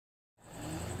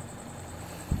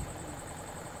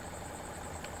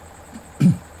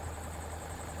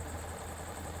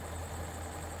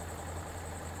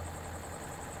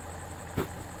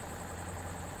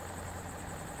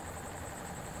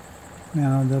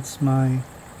Now that's a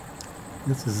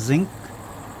zinc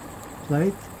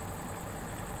plate,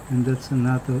 and that's a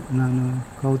nano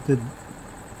coated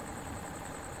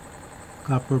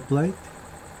copper plate.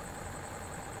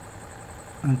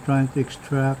 I'm trying to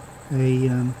extract a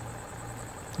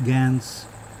Gans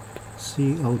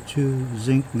CO2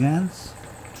 zinc Gans.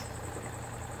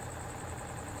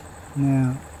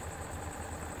 Now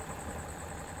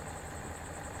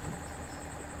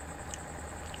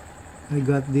I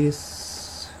got this.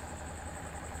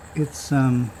 It's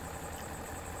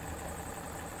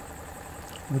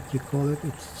what you call it?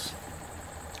 It's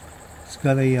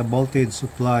got a voltage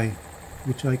supply,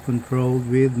 which I controlled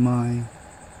with my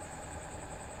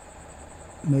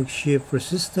makeshift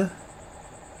resistor.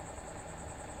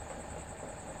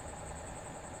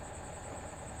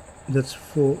 That's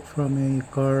from a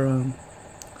car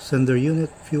sender unit,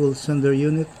 fuel sender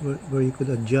unit, where you could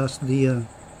adjust the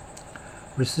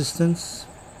resistance.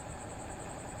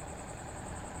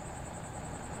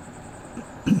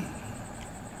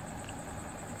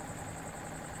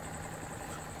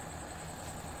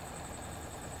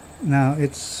 Now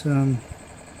it's I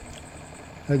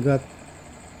got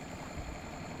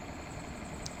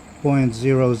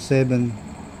 0.07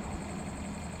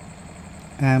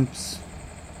 amps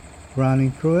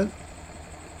running through it.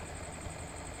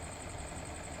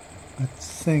 I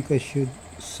think I should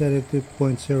set it to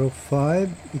 0.05,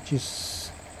 which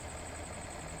is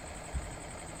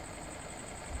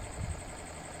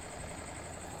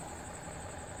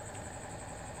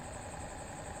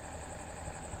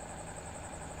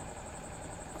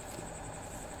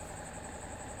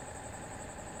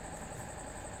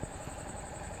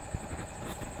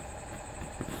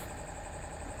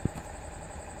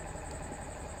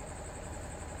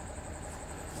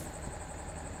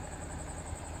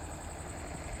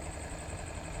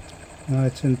now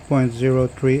it's in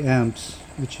 0.03 amps,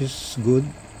 which is good.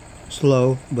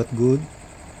 Slow but good.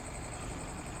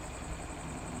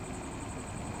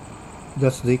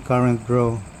 That's the current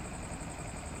draw.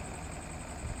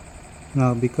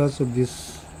 Now because of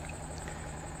this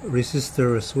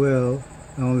resistor as well,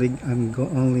 I'm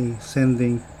only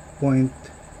sending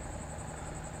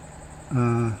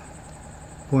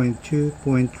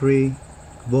 0.3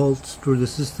 volts through the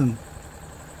system.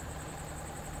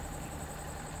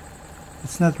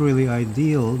 It's not really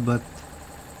ideal, but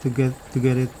to get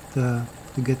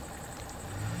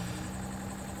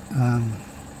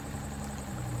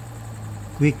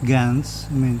quick Gans,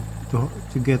 I mean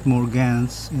to get more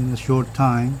Gans in a short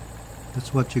time,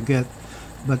 that's what you get.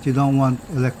 But you don't want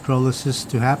electrolysis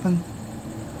to happen.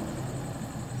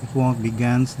 It won't be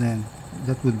Gans then.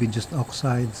 That would be just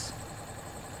oxides.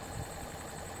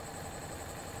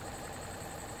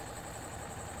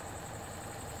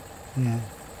 Yeah,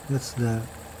 that's the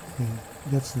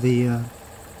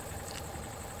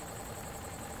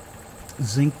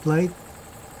zinc plate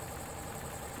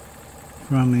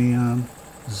from a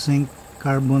zinc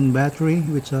carbon battery,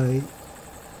 which I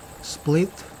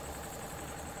split.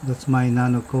 That's my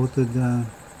nano coated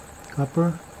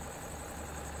copper.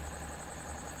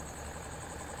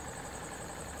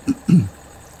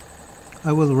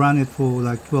 I will run it for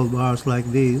like 12 hours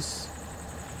like this,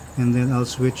 and then I'll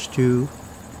switch to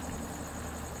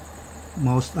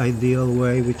most ideal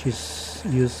way, which is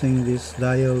using this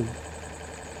diode,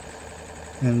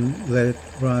 and let it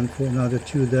run for another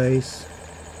 2 days.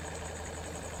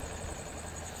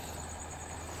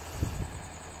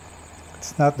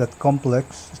 It's not that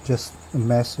complex, it's just a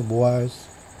mess of wires.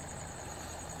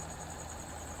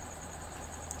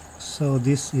 So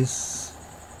this is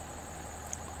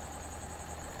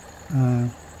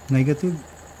negative,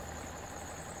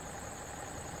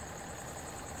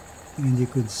 and you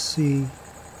could see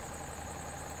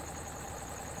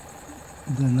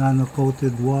the nano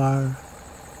coated wire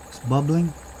is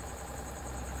bubbling,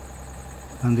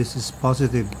 and this is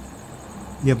positive.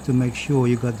 You have to make sure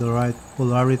you got the right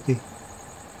polarity.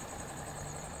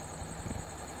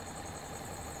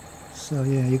 So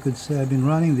yeah, you could say I've been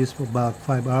running this for about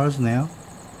 5 hours now,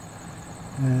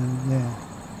 and yeah,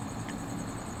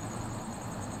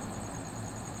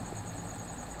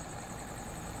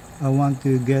 I want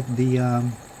to get the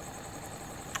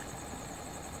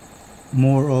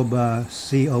more of a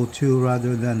CO2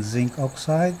 rather than zinc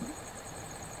oxide,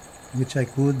 which we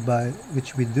could by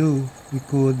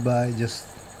just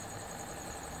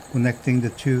connecting the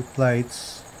two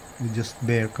plates with just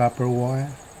bare copper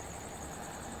wire.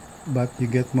 But you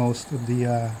get most of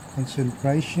the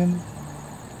concentration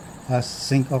as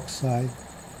zinc oxide.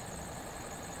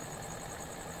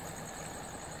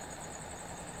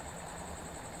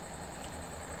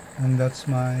 And that's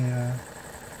my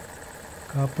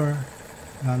copper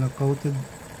nano coated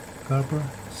copper,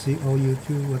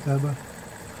 COU2, whatever.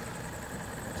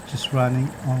 It's just running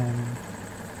on,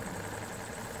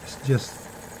 it's just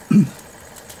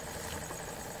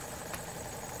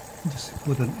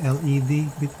put an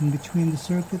LED between the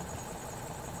circuit.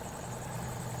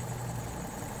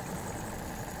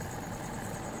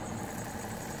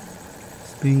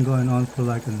 It's been going on for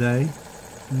like a day,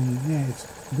 and yeah, it's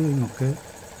doing okay.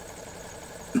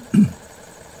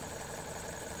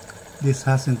 This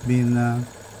hasn't been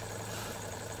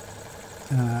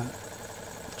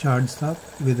charged up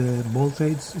with the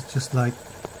voltage. It's just like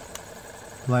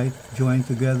light joined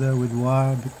together with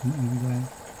wire and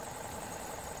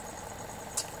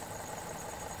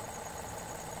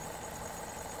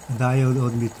diode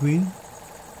on between.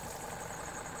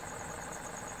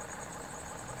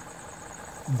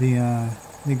 The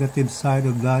negative side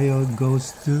of diode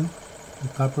goes to the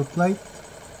copper plate,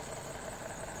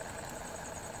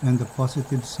 and the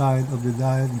positive side of the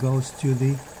diode goes to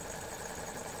the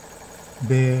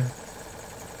bare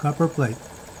copper plate.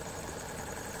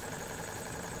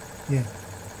 Yeah.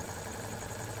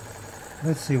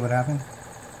 Let's see what happened.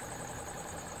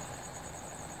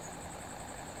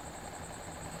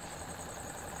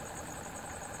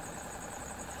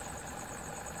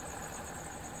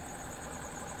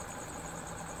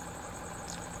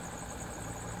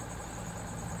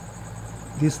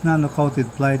 This nano-coated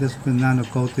plate has been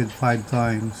nano-coated 5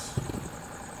 times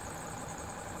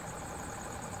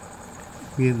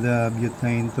with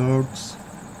butane torch,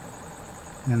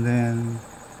 and then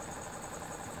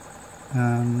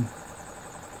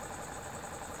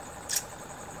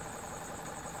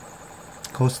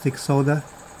caustic soda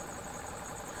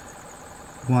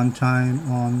 1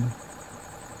 time on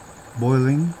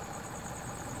boiling,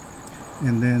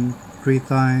 and then 3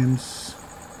 times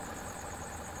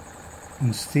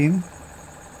on steam,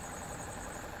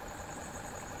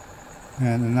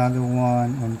 and another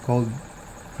one on cold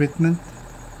treatment.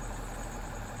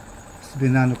 It's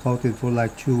been nano coated for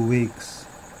like 2 weeks,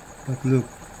 but look,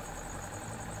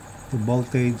 the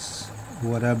voltage,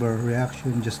 whatever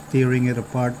reaction, just tearing it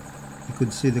apart. You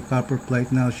could see the copper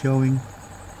plate now showing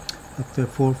after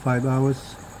 4 or 5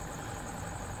 hours.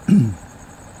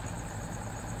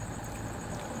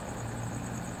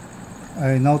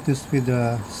 I noticed with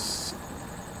the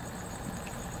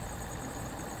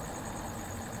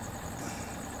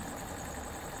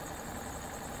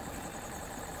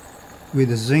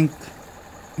zinc,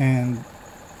 and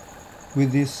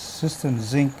with this system,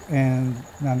 zinc and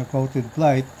nano-coated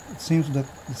plate, it seems that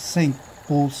the zinc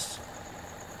pulls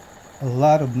a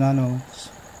lot of nano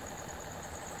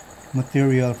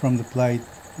material from the plate.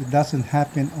 It doesn't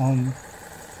happen on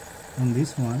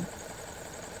this one,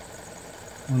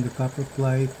 on the copper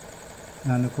plate,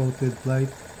 nano-coated plate,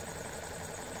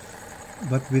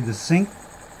 but with the zinc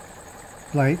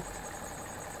plate,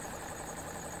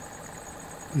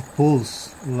 it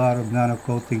pulls a lot of nano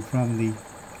coating from the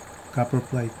copper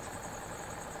plate.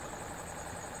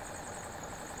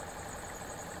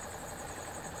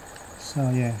 So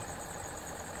yeah,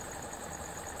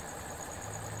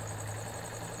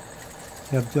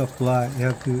 you have to apply, you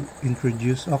have to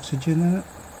introduce oxygen in it.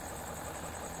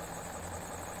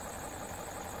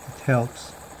 It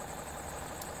helps.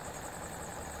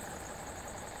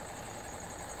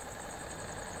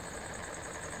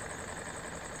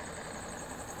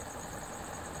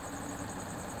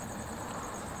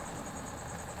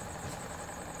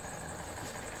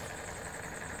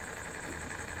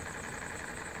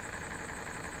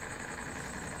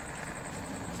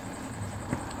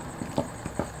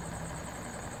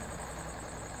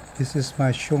 This is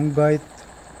my shungite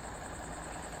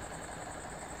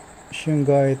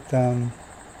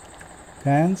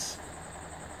Gans.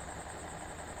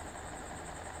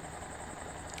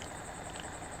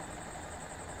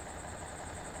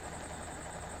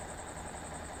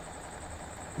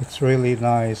 It's really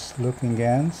nice looking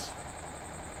Gans.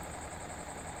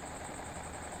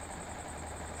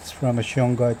 It's from a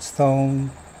shungite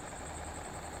stone.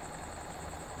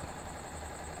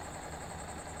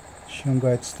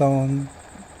 Shungite stone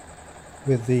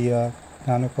with the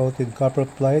nano-coated copper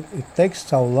plate. It takes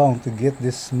so long to get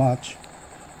this much,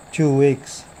 2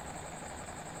 weeks,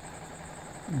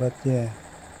 but yeah,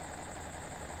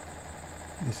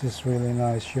 this is really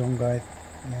nice shungite.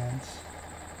 Yes.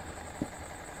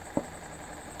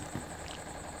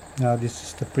 Now this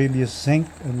is the previous zinc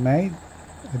I made.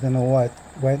 I don't know why it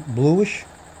went bluish.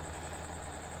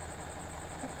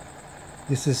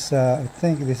 This is I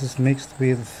think this is mixed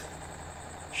with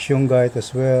shungite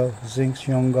as well, zinc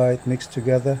shungite mixed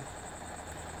together.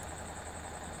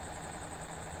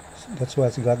 That's why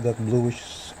it's got that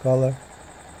bluish color.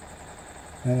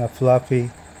 and a fluffy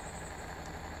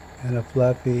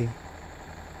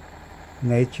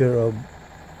nature of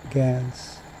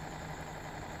Gans.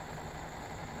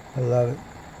 I love it.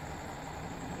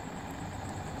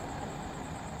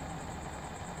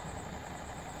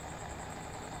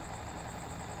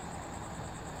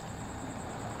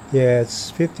 Yeah,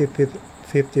 it's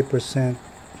 50%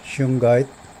 shungite.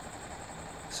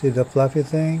 See the fluffy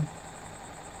thing?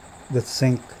 That's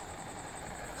zinc,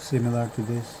 similar to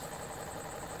this.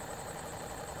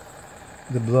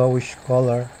 The bluish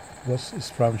color is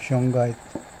from shungite.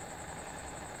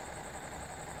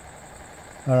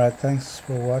 Alright, thanks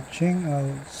for watching.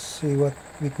 I'll see what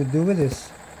we could do with this.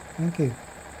 Thank you.